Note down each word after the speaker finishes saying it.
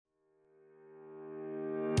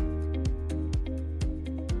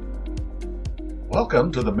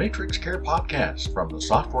Welcome to the Matrix Care Podcast from the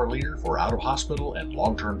software leader for out-of-hospital and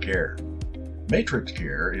long-term care. Matrix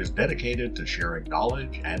Care is dedicated to sharing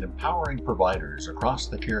knowledge and empowering providers across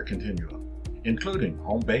the care continuum, including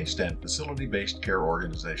home-based and facility-based care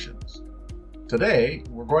organizations. Today,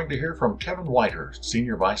 we're going to hear from Kevin Whitehurst,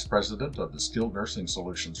 Senior Vice President of the Skilled Nursing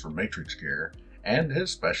Solutions for Matrix Care, and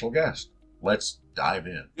his special guest. Let's dive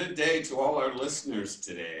in. Good day to all our listeners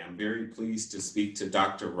today. I'm very pleased to speak to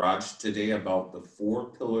Dr. Raj today about the 4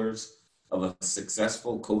 pillars of a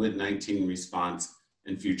successful COVID-19 response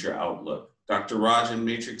and future outlook. Dr. Raj and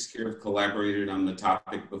Matrix Care have collaborated on the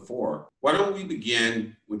topic before. Why don't we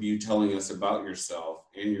begin with you telling us about yourself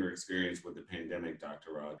and your experience with the pandemic,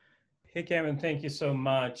 Dr. Raj? Hey, Kevin, thank you so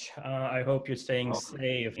much. I hope you're staying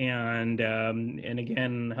safe. And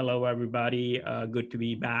again, hello, everybody. Good to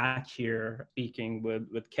be back here speaking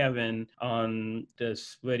with Kevin on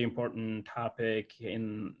this very important topic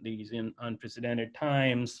in these unprecedented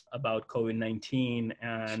times about COVID-19.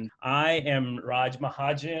 And I am Raj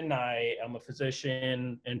Mahajan. I am a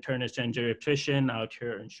physician, internist, and geriatrician out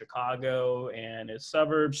here in Chicago and its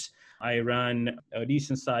suburbs. I run a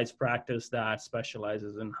decent-sized practice that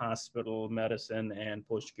specializes in hospital medicine and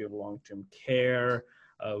post-acute long-term care.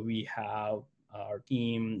 We have our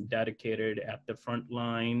team dedicated at the front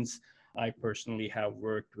lines. I personally have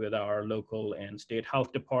worked with our local and state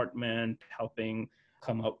health department, helping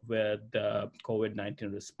come up with the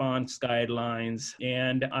COVID-19 response guidelines.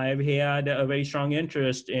 And I've had a very strong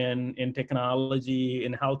interest in technology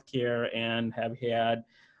in healthcare and have had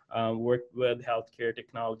worked with healthcare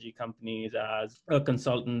technology companies as a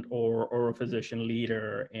consultant or a physician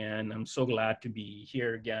leader. And I'm so glad to be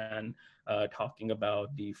here again, talking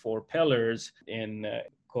about the 4 pillars in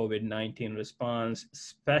COVID-19 response,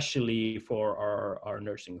 especially for our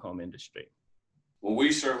nursing home industry. Well,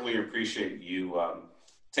 we certainly appreciate you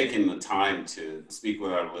taking the time to speak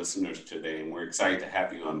with our listeners today, and we're excited to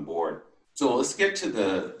have you on board. So let's get to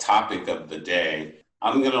the topic of the day.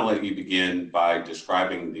 I'm going to let you begin by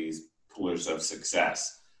describing these pillars of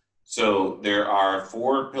success. So there are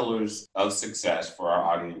 4 pillars of success for our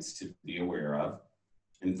audience to be aware of: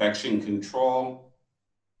 infection control,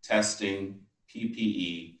 testing,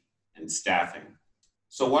 PPE, and staffing.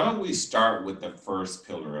 So why don't we start with the first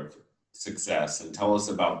pillar of success and tell us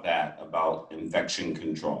about that, about infection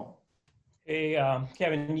control. Hey,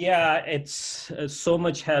 Kevin, yeah, it's so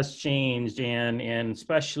much has changed, and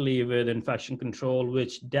especially with infection control,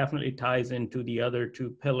 which definitely ties into the other 2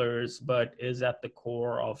 pillars, but is at the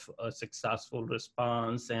core of a successful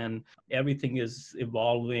response. And everything is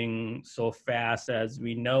evolving so fast. As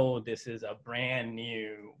we know, this is a brand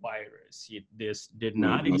new virus. This did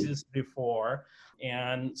not exist before.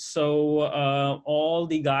 And so all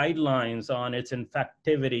the guidelines on its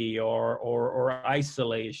infectivity or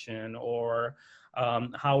isolation or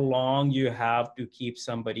how long you have to keep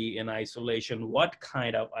somebody in isolation, what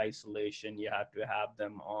kind of isolation you have to have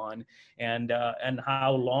them on, and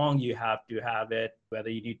how long you have to have it, whether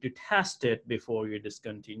you need to test it before you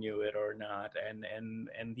discontinue it or not,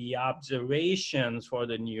 and the observations for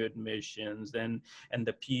the new admissions and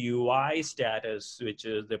the PUI status, which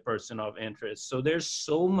is the person of interest. So there's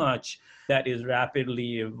so much that is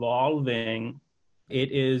rapidly evolving.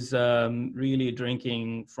 It is really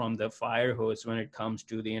drinking from the fire hose when it comes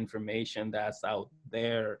to the information that's out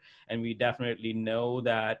there. And we definitely know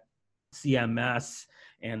that CMS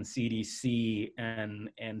and CDC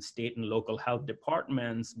and state and local health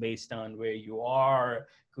departments, based on where you are,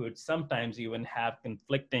 could sometimes even have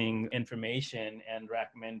conflicting information and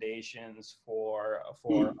recommendations for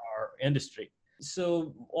our industry.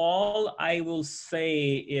 So all I will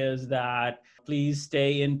say is that please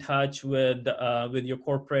stay in touch with your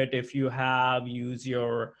corporate if you have. Use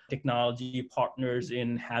your technology partners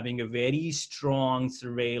in having a very strong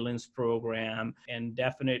surveillance program, and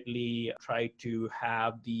definitely try to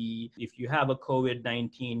have if you have a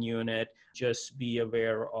COVID-19 unit, just be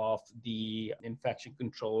aware of the infection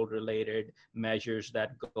control related measures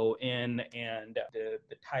that go in and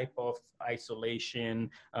the type of isolation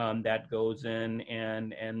that goes in.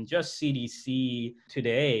 And just CDC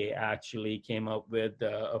today actually came up with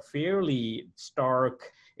a fairly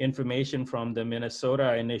stark information from the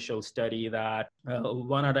Minnesota initial study that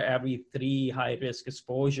 1 out of every 3 high-risk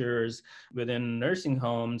exposures within nursing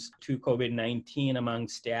homes to COVID-19 among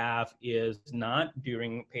staff is not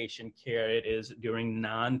during patient care, it is during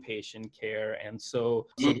non-patient care. And so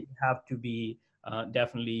we have to be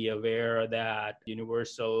definitely aware that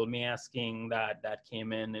universal masking that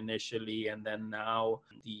came in initially, and then now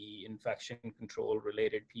the infection control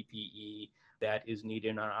related PPE that is needed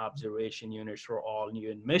in our observation units for all new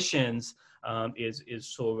admissions is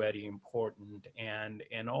so very important.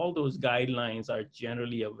 And all those guidelines are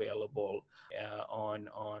generally available on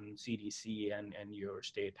CDC and your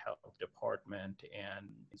state health department. And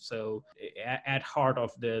so at heart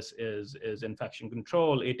of this is infection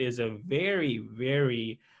control. It is a very,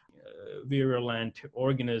 very virulent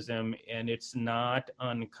organism, and it's not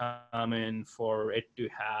uncommon for it to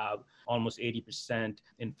have almost 80%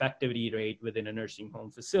 infectivity rate within a nursing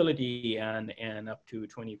home facility and up to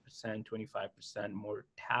 20%, 25%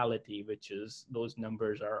 mortality, which is, those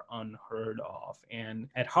numbers are unheard of. And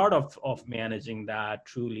at heart of managing that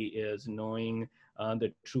truly is knowing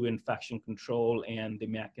the true infection control and the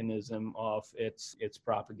mechanism of its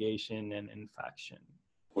propagation and infection.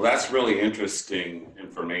 Well, that's really interesting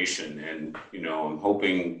information. And, I'm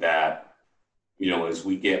hoping that, as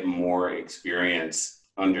we get more experience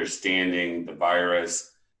understanding the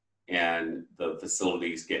virus and the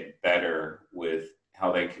facilities get better with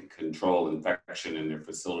how they can control infection in their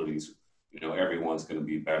facilities, everyone's going to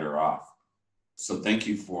be better off. So thank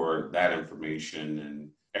you for that information, and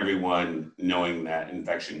everyone knowing that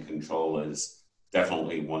infection control is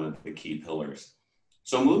definitely one of the key pillars.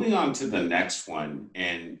 So moving on to the next one,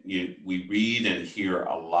 and we read and hear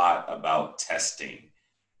a lot about testing.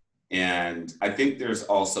 And I think there's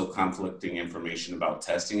also conflicting information about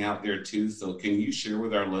testing out there too. So can you share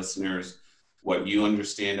with our listeners what you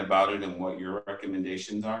understand about it and what your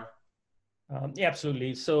recommendations are? Yeah,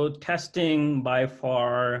 absolutely. So testing by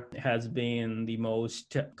far has been the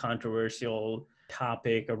most controversial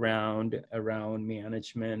topic around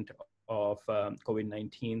management of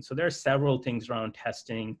COVID-19. So there are several things around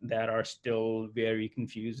testing that are still very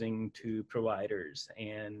confusing to providers.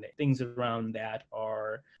 And things around that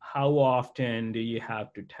are, how often do you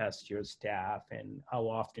have to test your staff, and how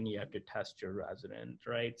often you have to test your resident,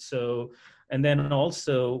 right? So, and then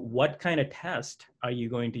also, what kind of test are you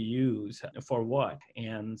going to use for what?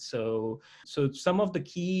 And so some of the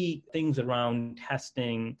key things around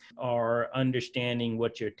testing are understanding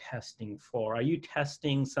what you're testing for. Are you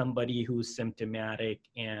testing somebody who's symptomatic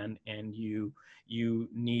and you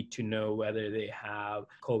need to know whether they have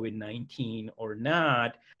COVID-19 or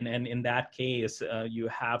not? And in that case, you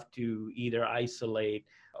have to either isolate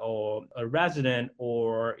or a resident,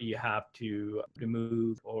 or you have to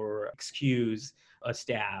remove or excuse a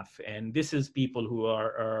staff. And this is people who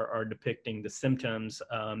are depicting the symptoms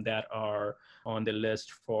that are on the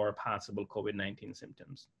list for possible COVID-19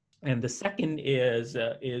 symptoms. And the second is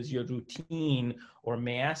your routine or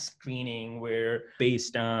mass screening, where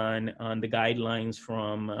based on the guidelines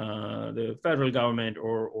from the federal government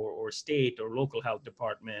or state or local health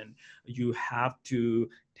department, you have to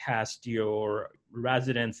test your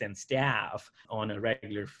residents and staff on a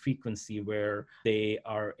regular frequency where they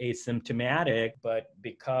are asymptomatic. But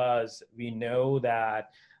because we know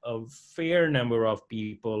that a fair number of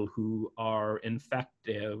people who are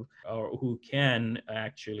infective or who can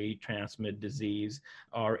actually transmit disease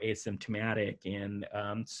are asymptomatic. And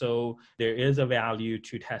so there is a value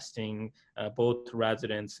to testing both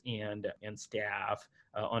residents and staff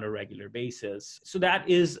on a regular basis. So that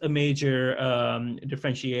is a major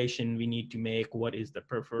differentiation we need to make. What is the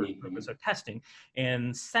preferred purpose of testing?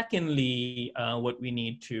 And secondly, what we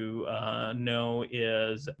need to know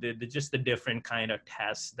is just the different kind of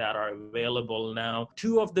tests that are available now.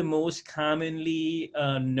 Two of the most commonly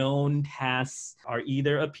known tests are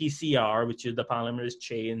either a PCR, which is the polymerase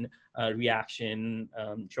chain reaction,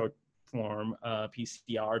 short form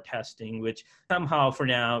PCR testing, which somehow for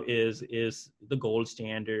now is the gold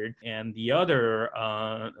standard, and the other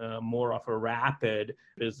more of a rapid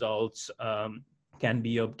results can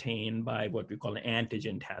be obtained by what we call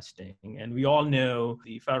antigen testing. And we all know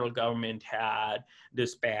the federal government had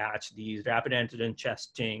dispatched these rapid antigen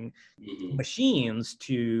testing machines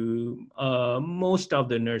to most of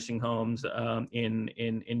the nursing homes in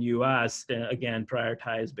US, again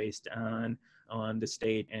prioritized based on the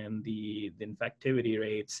state and the infectivity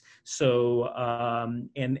rates. So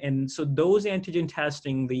and so those antigen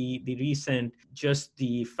testing, the recent, just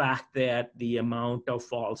the fact that the amount of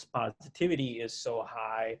false positivity is so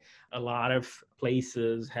high, a lot of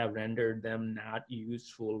places have rendered them not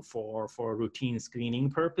useful for routine screening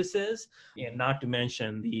purposes, and not to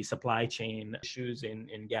mention the supply chain issues in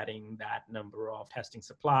getting that number of testing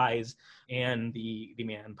supplies and the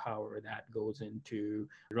manpower that goes into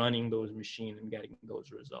running those machines and getting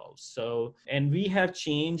those results. So, and we have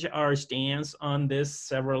changed our stance on this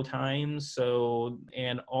several times. So,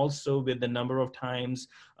 and also with the number of times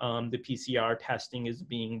the PCR testing is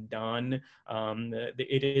being done.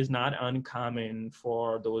 It is not uncommon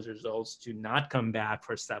for those results to not come back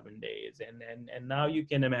for 7 days. And now you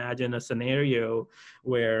can imagine a scenario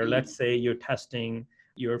where, let's say you're testing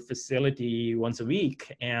your facility once a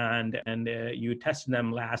week and you tested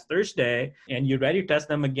them last Thursday and you're ready to test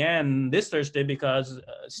them again this Thursday because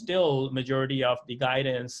still majority of the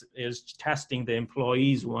guidance is testing the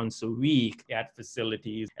employees once a week at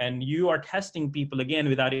facilities, and you are testing people again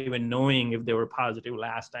without even knowing if they were positive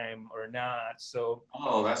last time or not. So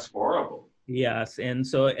oh, that's horrible. yes, and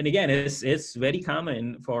again, it's very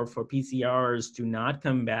common for PCRs to not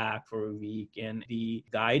come back for a week, and the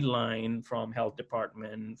guideline from health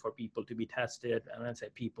department for people to be tested, and I say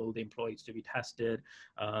people, the employees to be tested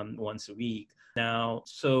once a week. Now,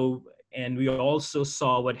 and we also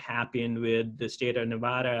saw what happened with the state of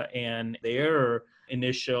Nevada and their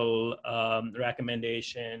initial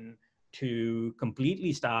recommendation to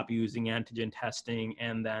completely stop using antigen testing,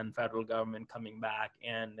 and then federal government coming back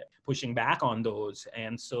and pushing back on those.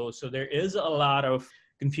 And so there is a lot of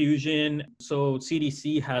confusion. So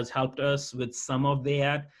CDC has helped us with some of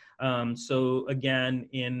that. So again,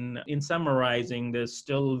 in summarizing this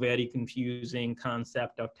still very confusing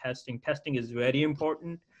concept of testing, testing is very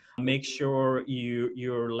important. Make sure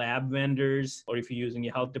your lab vendors, or if you're using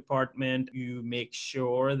your health department, you make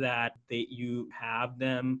sure that you have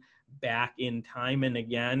them back in time. And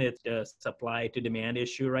again, it's a supply to demand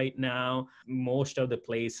issue right now. Most of the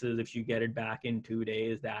places, if you get it back in 2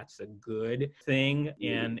 days, that's a good thing.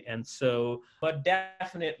 And so, but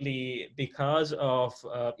definitely because of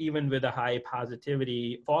even with a high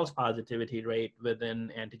positivity, false positivity rate within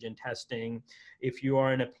antigen testing, if you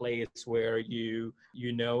are in a place where you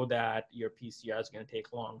know that your PCR is going to take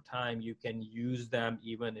a long time, you can use them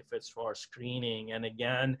even if it's for screening. And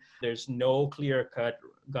again, there's no clear-cut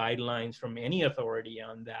guidelines from any authority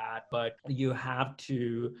on that, but you have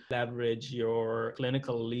to leverage your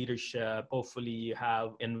clinical leadership. Hopefully you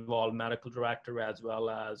have involved medical director as well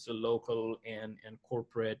as a local and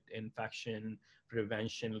corporate infection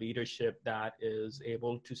prevention leadership that is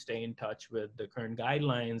able to stay in touch with the current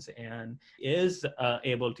guidelines and is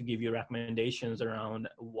able to give you recommendations around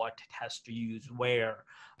what test to use where.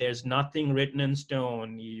 There's nothing written in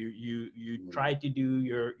stone. You try to do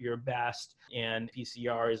your best, and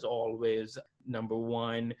PCR is always number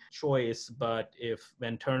one choice. But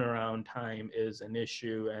when turnaround time is an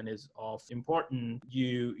issue and is of important,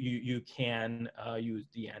 you can use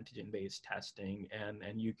the antigen-based testing,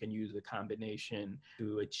 and you can use a combination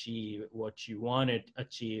to achieve what you want to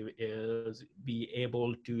achieve, is be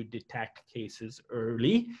able to detect cases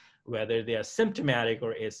early, whether they are symptomatic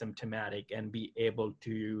or asymptomatic, and be able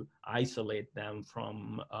to isolate them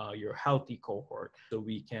from your healthy cohort so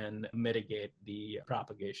we can mitigate the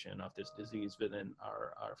propagation of this disease within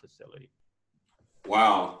our facility.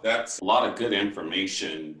 Wow, that's a lot of good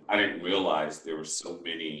information. I didn't realize there were so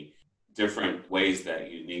many different ways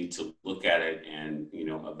that you need to look at it and,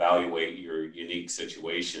 evaluate your unique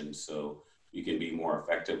situation so you can be more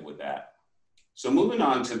effective with that. So moving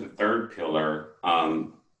on to the third pillar,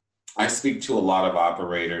 I speak to a lot of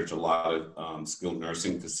operators, a lot of skilled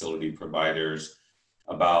nursing facility providers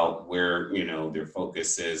about where, their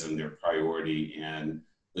focus is and their priority, and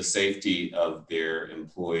the safety of their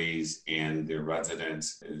employees and their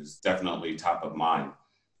residents is definitely top of mind.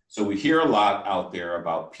 So we hear a lot out there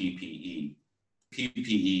about PPE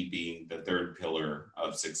being the third pillar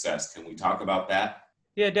of success. Can we talk about that?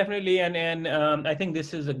 Yeah, definitely. And I think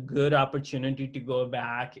this is a good opportunity to go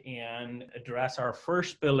back and address our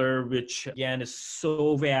first pillar, which again is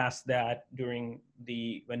so vast that when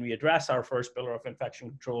we address our first pillar of infection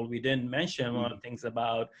control, we didn't mention a lot of things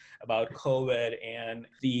about COVID and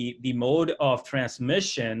the mode of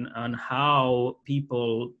transmission on how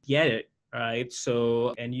people get it. Right.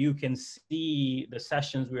 So, and you can see the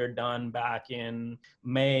sessions we were done back in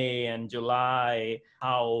May and July,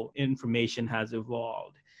 how information has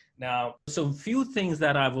evolved. Now, so a few things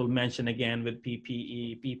that I will mention again with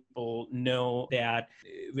PPE. People know that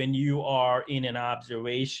when you are in an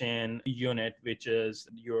observation unit, which is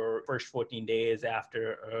your first 14 days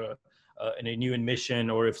after in a new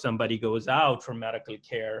admission, or if somebody goes out for medical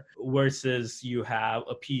care, versus you have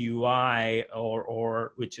a PUI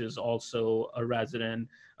or which is also a resident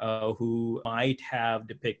who might have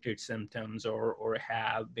depicted symptoms or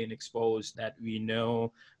have been exposed, that we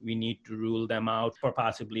know we need to rule them out for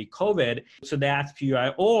possibly COVID. So that's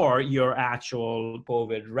PUI or your actual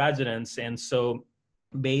COVID residents. And so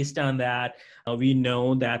Based on that, we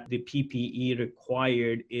know that the PPE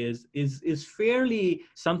required is fairly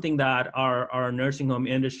something that our nursing home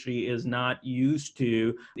industry is not used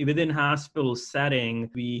to. Within hospital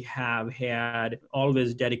setting, we have had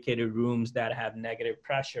always dedicated rooms that have negative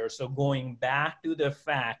pressure. So going back to the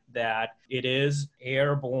fact that it is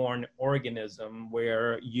airborne organism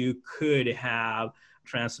where you could have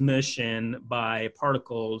transmission by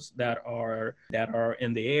particles that are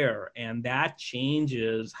in the air, and that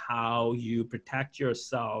changes how you protect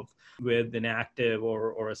yourself with an active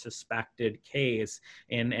or a suspected case.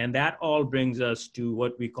 And that all brings us to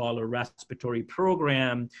what we call a respiratory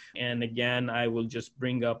program. And again, I will just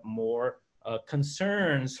bring up more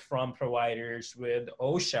concerns from providers with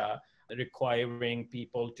OSHA requiring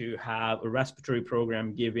people to have a respiratory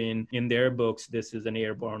program, given in their books this is an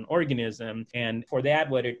airborne organism. And for that,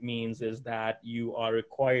 what it means is that you are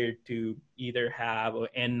required to either have an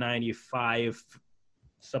N95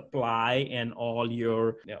 supply and all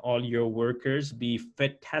your workers be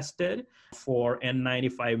fit tested for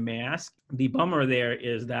N95 mask. The bummer there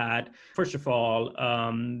is that, first of all,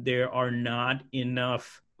 there are not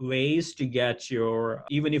enough ways to get your,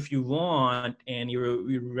 even if you want and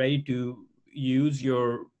you're ready to use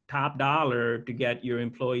your top dollar to get your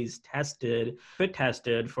employees fit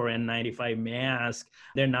tested for N95 mask,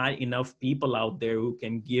 there are not enough people out there who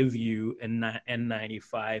can give you an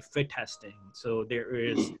N95 fit testing. So there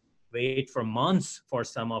is wait for months for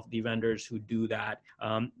some of the vendors who do that.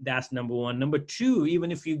 That's number one. Number two,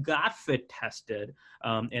 even if you got fit tested,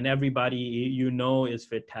 and everybody is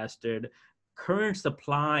fit tested, current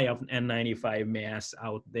supply of N95 masks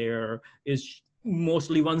out there is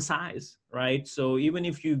mostly one size, right? So even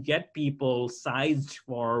if you get people sized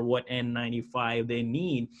for what N95 they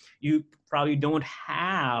need, you probably don't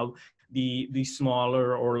have the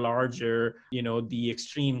smaller or larger, the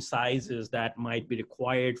extreme sizes that might be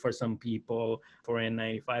required for some people for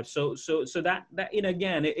N95. So that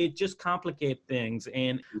again, it just complicates things.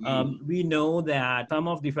 And we know that some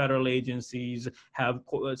of the federal agencies have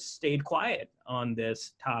stayed quiet on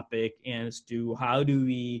this topic as to how do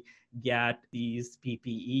we get these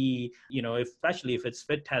PPE, especially if it's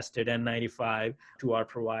fit tested N95 to our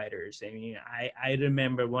providers. I mean, I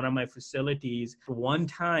remember one of my facilities for one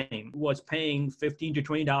time was paying $15 to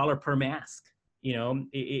 $20 per mask.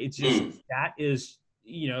 It's just, that is,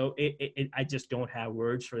 I just don't have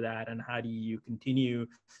words for that. And how do you continue,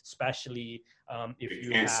 especially if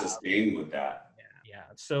you can't sustain with that? Yeah.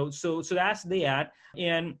 So that's that.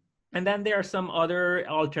 And then there are some other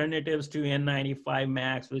alternatives to N95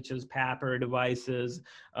 Max, which is PAPR devices.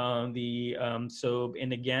 And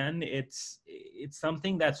again, it's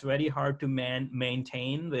something that's very hard to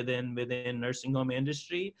maintain within nursing home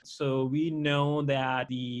industry. So we know that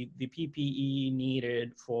the PPE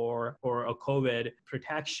needed for a COVID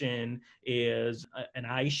protection is an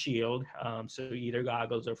eye shield, so either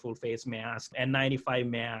goggles or full face mask, N95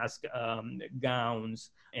 mask,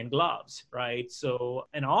 gowns, and gloves, right? So,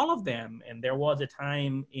 and all of them, and there was a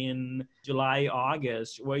time in July,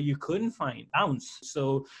 August where you couldn't find gowns.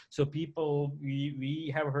 So people,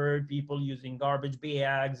 we have heard people using garbage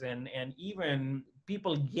bags and even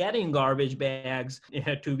people getting garbage bags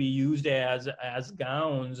to be used as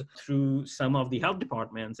gowns through some of the health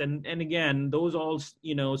departments. And again, those all,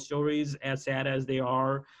 stories, as sad as they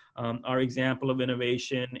are example of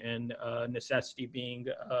innovation and necessity being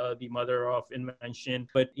the mother of invention.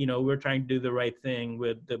 But, we're trying to do the right thing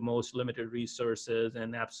with the most limited resources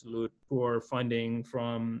and absolute poor funding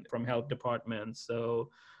from health departments. So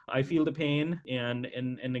I feel the pain, and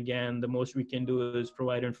again, the most we can do is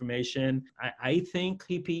provide information. I think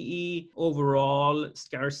PPE overall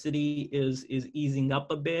scarcity is easing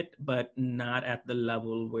up a bit, but not at the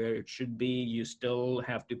level where it should be. You still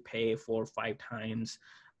have to pay 4 or 5 times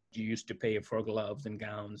you used to pay for gloves and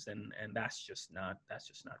gowns, and that's just not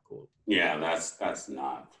cool. Yeah, that's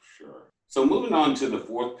not for sure. So moving on to the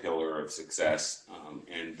fourth pillar of success,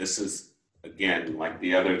 and this is, again, like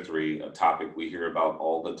the other three, a topic we hear about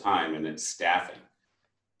all the time, and it's staffing.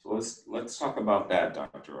 So let's talk about that,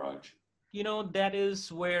 Dr. Raj. That is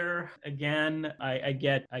where, again, I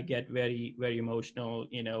get very, very emotional,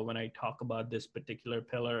 when I talk about this particular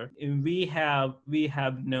pillar. And we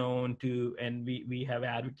have known to, and we have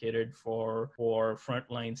advocated for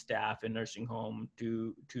frontline staff in nursing home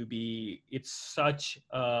to be, it's such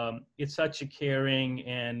a caring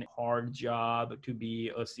and hard job to be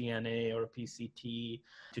a CNA or a PCT,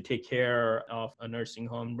 to take care of a nursing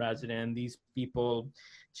home resident. These people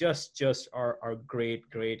just are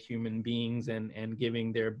great human beings and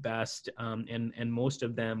giving their best, and most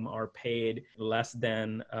of them are paid less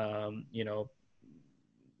than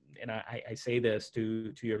I say this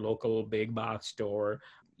to your local big box store,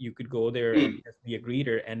 you could go there and just be a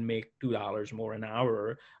greeter and make $2 more an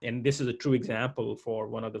hour. And this is a true example for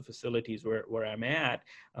one of the facilities where I'm at.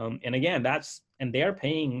 And again, they're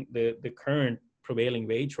paying the current prevailing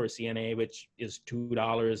wage for CNA, which is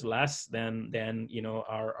 $2 less than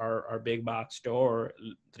our big box store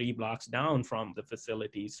 3 blocks down from the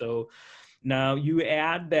facility. So now you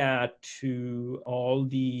add that to all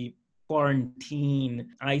the quarantine,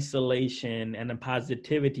 isolation, and the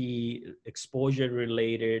positivity, exposure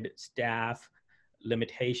related staff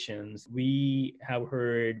limitations. We have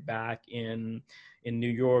heard back in New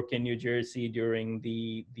York and New Jersey during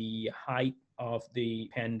the height of the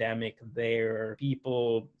pandemic there,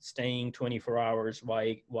 people staying 24 hours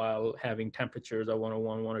while having temperatures of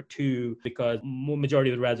 101, 102, because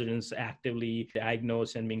majority of the residents actively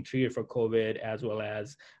diagnosed and being treated for COVID, as well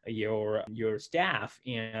as your staff.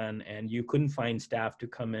 And you couldn't find staff to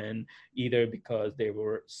come in either because they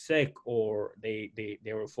were sick or they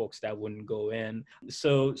were folks that wouldn't go in.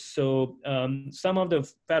 So some of the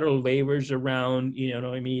federal waivers around,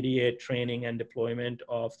 immediate training and deployment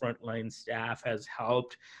of frontline staff has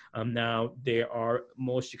helped. Now there are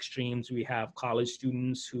most extremes. We have college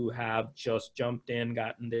students who have just jumped in,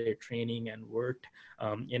 gotten their training and worked.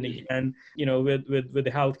 And again, with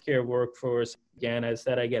the healthcare workforce, again, as I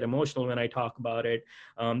said, I get emotional when I talk about it.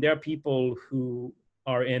 There are people who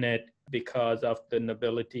are in it because of the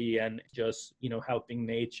nobility and just, helping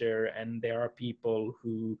nature. And there are people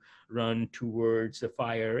who run towards the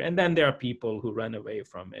fire. And then there are people who run away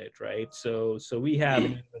from it, right? So we have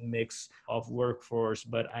an even mix of workforce,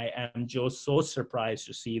 but I am just so surprised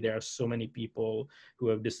to see there are so many people who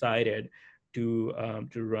have decided to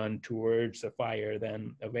run towards the fire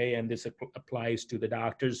than away. And this applies to the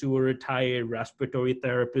doctors who were retired, respiratory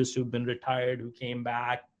therapists who've been retired, who came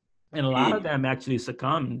back. And a lot of them actually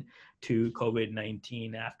succumbed to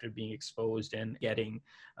COVID-19 after being exposed and getting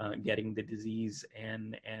the disease.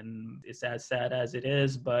 And it's as sad as it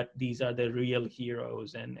is, but these are the real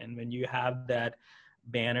heroes. And when you have that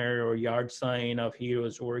banner or yard sign of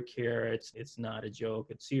heroes work here, it's not a joke,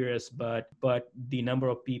 it's serious. But the number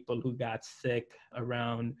of people who got sick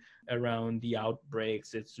around the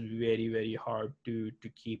outbreaks, it's very, very hard to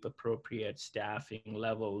keep appropriate staffing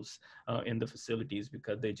levels in the facilities,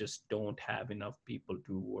 because they just don't have enough people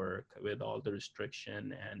to work with all the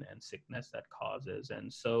restriction and sickness that causes.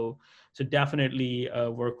 And so definitely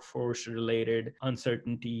workforce related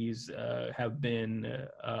uncertainties have been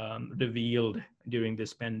revealed during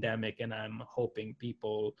this pandemic, and I'm hoping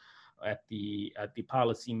people at the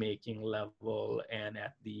policy making level and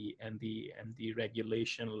at the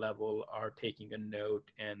regulation level are taking a note,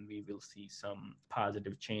 and we will see some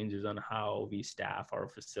positive changes on how we staff our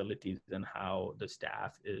facilities and how the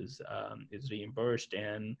staff is reimbursed,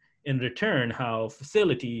 and in return how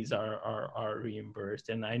facilities are reimbursed.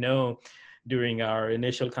 And I know during our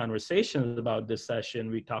initial conversations about this session,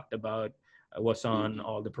 we talked about what's on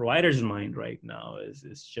all the providers' mind right now is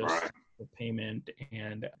just the payment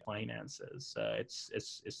and finances.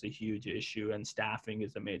 It's a huge issue, and staffing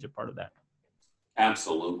is a major part of that.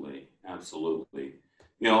 Absolutely.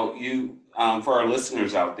 For our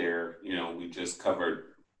listeners out there, we just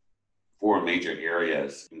covered 4 major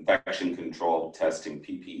areas: infection control, testing,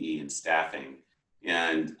 PPE, and staffing.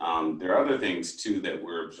 And there are other things too that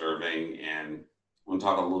we're observing, and I want to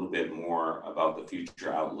talk a little bit more about the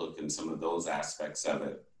future outlook and some of those aspects of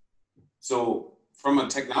it. So from a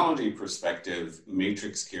technology perspective,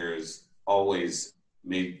 Matrix Care has always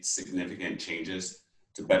made significant changes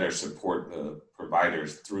to better support the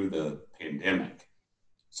providers through the pandemic.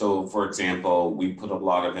 So for example, we put a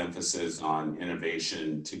lot of emphasis on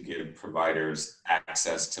innovation to give providers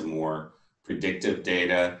access to more predictive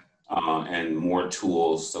data and more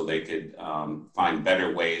tools so they could find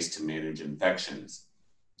better ways to manage infections.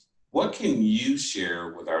 What can you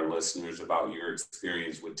share with our listeners about your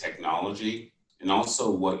experience with technology and also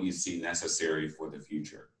what you see necessary for the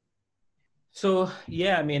future? So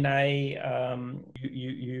yeah, I mean,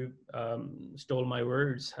 you stole my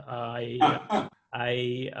words.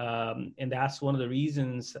 And that's one of the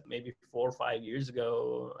reasons maybe 4 or 5 years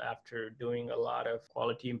ago, after doing a lot of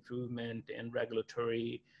quality improvement and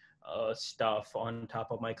regulatory stuff on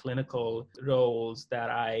top of my clinical roles,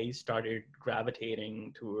 that I started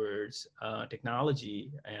gravitating towards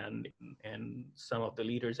technology. And some of the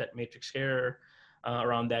leaders at Matrix Care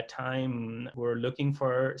around that time were looking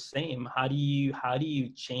for same. How do you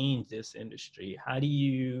change this industry?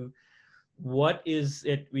 What is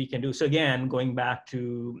it we can do? So again, going back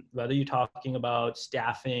to whether you're talking about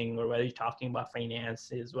staffing or whether you're talking about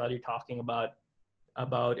finances, whether you're talking about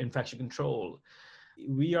infection control,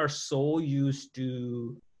 we are so used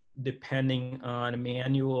to depending on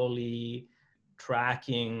manually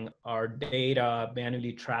tracking our data,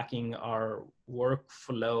 manually tracking our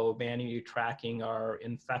workflow, manually tracking our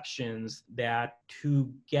infections, that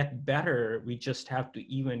to get better, we just have to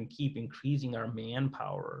even keep increasing our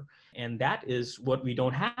manpower. And that is what we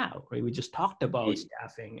don't have, right? We just talked about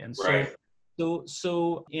staffing. And so Right.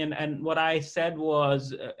 And what I said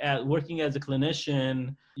was, working as a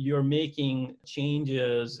clinician, you're making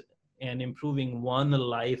changes and improving one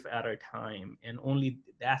life at a time, and only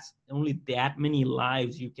that many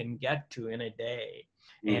lives you can get to in a day.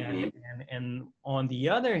 Mm-hmm. And on the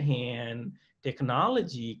other hand,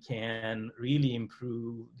 technology can really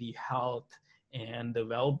improve the health and the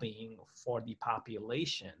well-being for the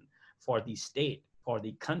population, for the state, for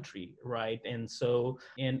the country, right? And so,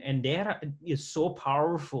 and data is so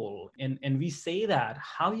powerful. And we say that,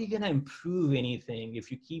 how are you going to improve anything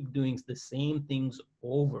if you keep doing the same things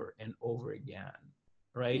over and over again,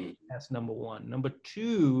 right? Mm-hmm. That's number one. Number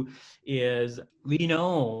two is, we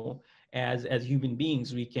know as human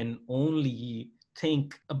beings, we can only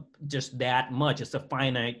think just that much. It's a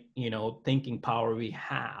finite, thinking power we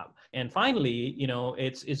have. And finally,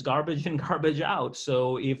 it's garbage in, garbage out.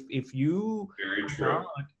 So if you Very are true. not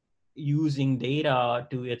using data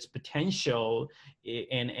to its potential,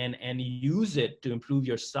 and use it to improve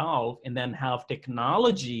yourself, and then have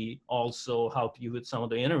technology also help you with some of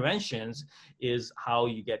the interventions, is how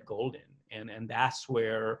you get golden. And that's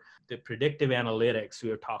where the predictive analytics we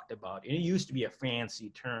have talked about, and it used to be a fancy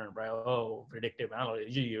term, right? Oh, predictive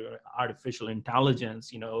analytics, artificial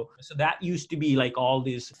intelligence, So that used to be like all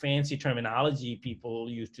this fancy terminology people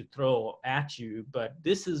used to throw at you. But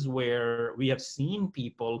this is where we have seen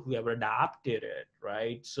people who have adopted it,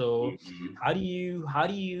 right? So Mm-hmm. how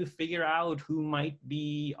do you figure out who might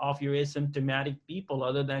be of your asymptomatic people,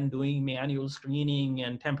 other than doing manual screening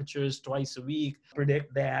and temperatures twice a week,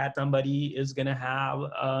 predict that somebody is going to have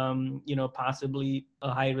possibly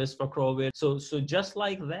a high risk for COVID. So just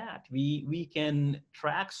like that, we can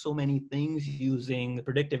track so many things using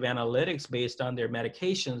predictive analytics, based on their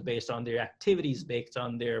medications, based on their activities, based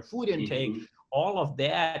on their food intake. Mm-hmm. All of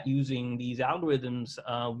that, using these algorithms,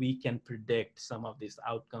 we can predict some of this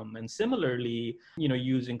outcome. And similarly,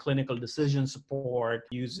 using clinical decision support,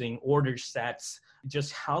 using order sets,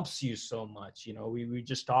 just helps you so much. We were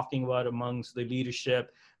just talking about amongst the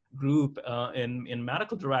leadership group in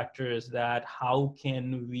medical directors, that how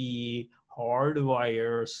can we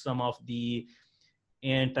hardwire some of the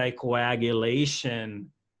anticoagulation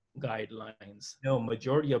guidelines.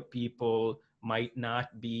 Majority of people might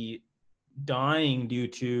not be dying due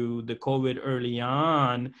to the COVID early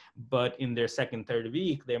on, but in their second, third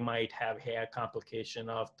week, they might have had complication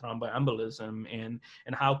of thromboembolism. And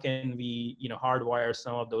how can we, hardwire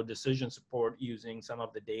some of those decision support using some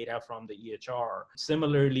of the data from the EHR?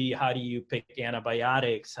 Similarly, how do you pick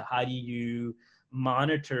antibiotics? How do you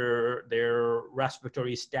monitor their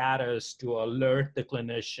respiratory status to alert the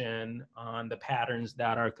clinician on the patterns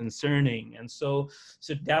that are concerning? And so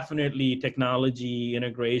definitely technology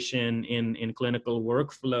integration in clinical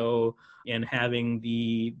workflow, and having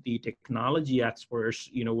the technology experts,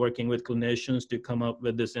 working with clinicians to come up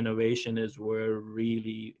with this innovation, is where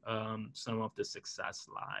really some of the success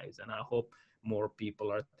lies. And I hope more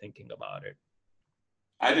people are thinking about it.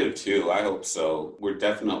 I do too. I hope so. We're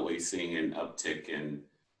definitely seeing an uptick in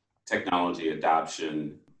technology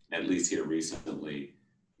adoption, at least here recently.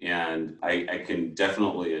 And I can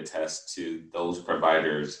definitely attest to those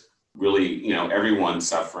providers. Really, everyone's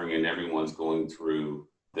suffering and everyone's going through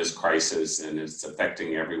this crisis, and it's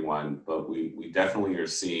affecting everyone. But we definitely are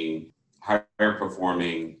seeing higher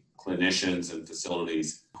performing clinicians and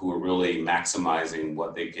facilities who are really maximizing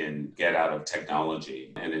what they can get out of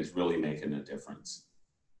technology, and it's really making a difference.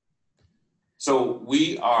 So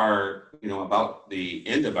we are, about the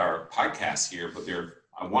end of our podcast here, but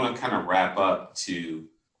I want to kind of wrap up to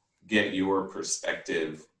get your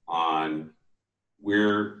perspective on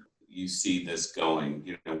where you see this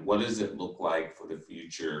going. What does it look like for the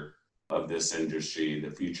future of this industry,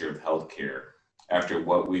 the future of healthcare, after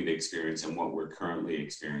what we've experienced and what we're currently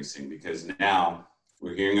experiencing? Because now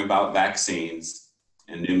we're hearing about vaccines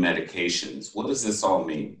and new medications. What does this all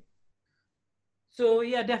mean? So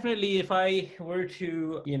yeah, definitely. If I were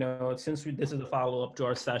to, since this is a follow-up to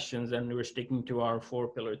our sessions and we're sticking to our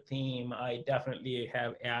 4-pillar theme, I definitely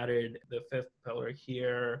have added the 5th pillar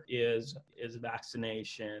here is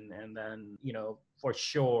vaccination. And then, for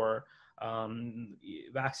sure,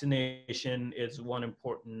 vaccination is one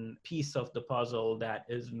important piece of the puzzle that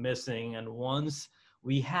is missing. And once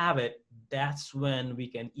we have it, that's when we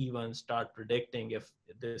can even start predicting if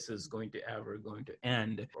this is going to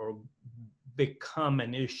end or become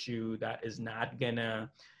an issue that is not gonna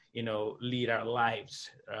lead our lives.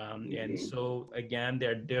 And so again,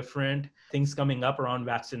 there are different things coming up around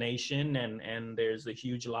vaccination, and there's a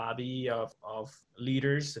huge lobby of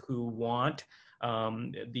leaders who want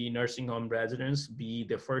the nursing home residents be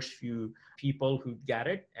the first few people who get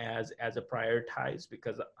it as a prioritized,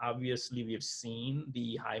 because obviously we've seen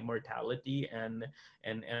the high mortality and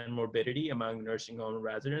morbidity among nursing home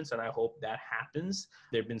residents, and I hope that happens.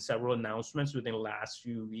 There have been several announcements within the last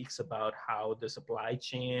few weeks about how the supply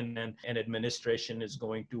chain and administration is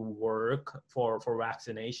going to work for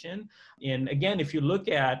vaccination. And again, if you look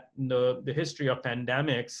at the history of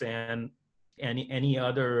pandemics and any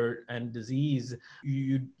other disease,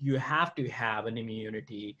 you have to have an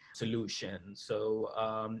immunity solution. So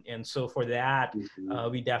and so for that,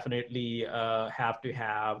 we definitely have to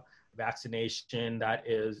have vaccination that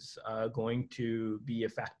is going to be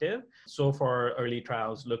effective. So far, early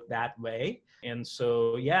trials look that way. And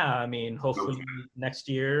so, yeah, I mean, hopefully next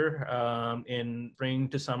year in spring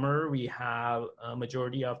to summer, we have a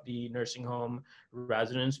majority of the nursing home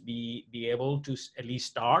residents be able to at least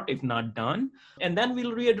start, if not done. And then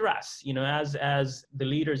we'll readdress, as the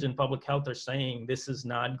leaders in public health are saying, this is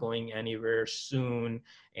not going anywhere soon.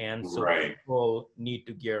 And so people need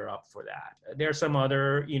to gear up for that. There's some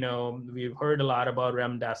other, we've heard a lot about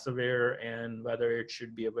remdesivir and whether it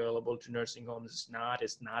should be available to nursing homes.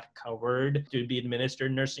 It's not covered to be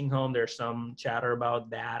administered in nursing home. There's some chatter about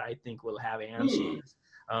that. I think we'll have answers.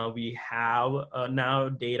 We have now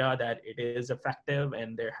data that it is effective,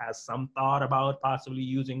 and there has some thought about possibly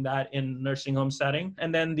using that in nursing home setting.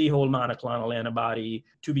 And then the whole monoclonal antibody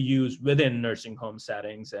to be used within nursing home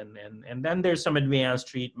settings. And then there's some advanced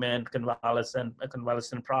treatment,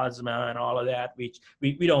 convalescent plasma and all of that, which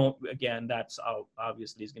we don't, again, that's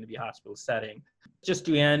obviously is going to be hospital setting. Just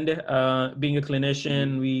to end, being a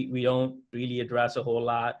clinician, we don't really address a whole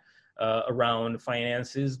lot around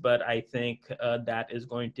finances, but I think that is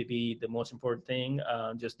going to be the most important thing.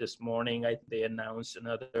 Just this morning, they announced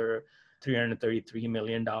another $333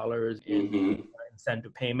 million in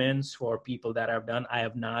incentive payments for people that have done. I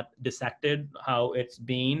have not dissected how it's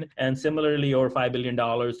been. And similarly, over $5 billion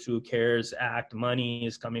through CARES Act money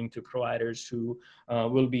is coming to providers who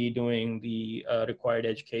will be doing the required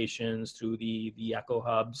educations through the echo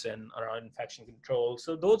hubs and around infection control.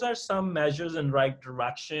 So those are some measures in the right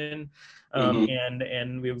direction.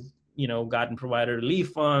 And we've gotten provider relief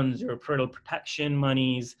funds or parental protection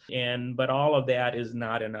monies, but all of that is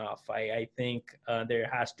not enough. I think there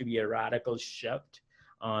has to be a radical shift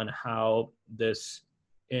on how this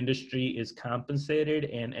industry is compensated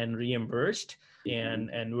and reimbursed.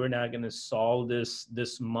 And we're not going to solve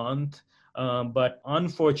this month. But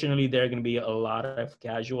unfortunately, there are going to be a lot of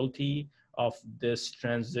casualty of this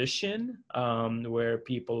transition where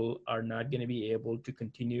people are not going to be able to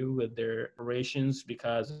continue with their operations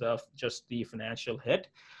because of just the financial hit.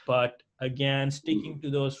 But again, sticking to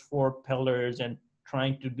those 4 pillars and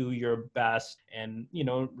trying to do your best and,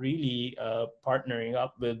 really partnering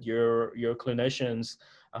up with your clinicians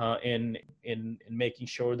in making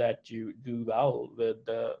sure that you do well with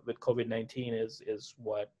COVID-19 is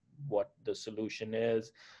what the solution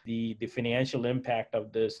is. The financial impact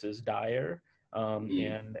of this is dire,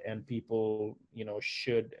 and people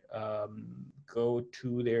should go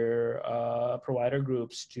to their provider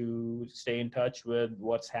groups to stay in touch with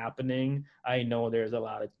what's happening. I know there's a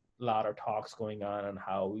lot of talks going on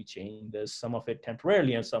how we change this, some of it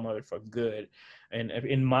temporarily and some of it for good. And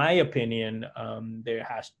in my opinion, there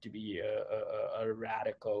has to be a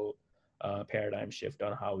radical paradigm shift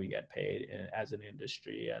on how we get paid as an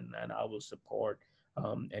industry, and I will support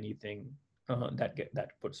anything that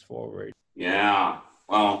puts forward. Yeah,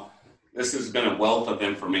 well, this has been a wealth of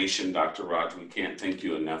information, Dr. Raj. We can't thank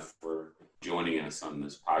you enough for joining us on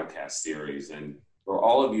this podcast series. And for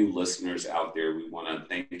all of you listeners out there, we want to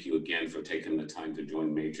thank you again for taking the time to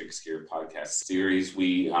join Matrix Care podcast series.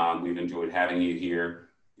 We've enjoyed having you here.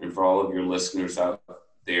 And for all of your listeners out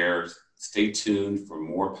there, stay tuned for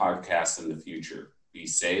more podcasts in the future. Be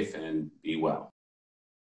safe and be well.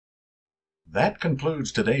 That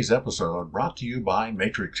concludes today's episode, brought to you by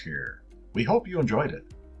Matrix Care. We hope you enjoyed it.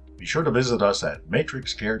 Be sure to visit us at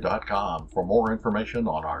matrixcare.com for more information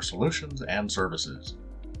on our solutions and services.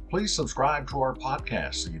 Please subscribe to our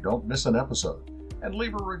podcast so you don't miss an episode, and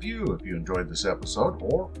leave a review if you enjoyed this episode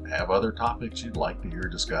or have other topics you'd like to hear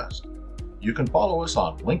discussed. You can follow us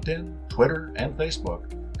on LinkedIn, Twitter, and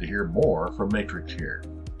Facebook to hear more from Matrix Care.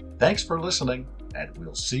 Thanks for listening, and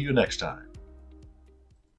we'll see you next time.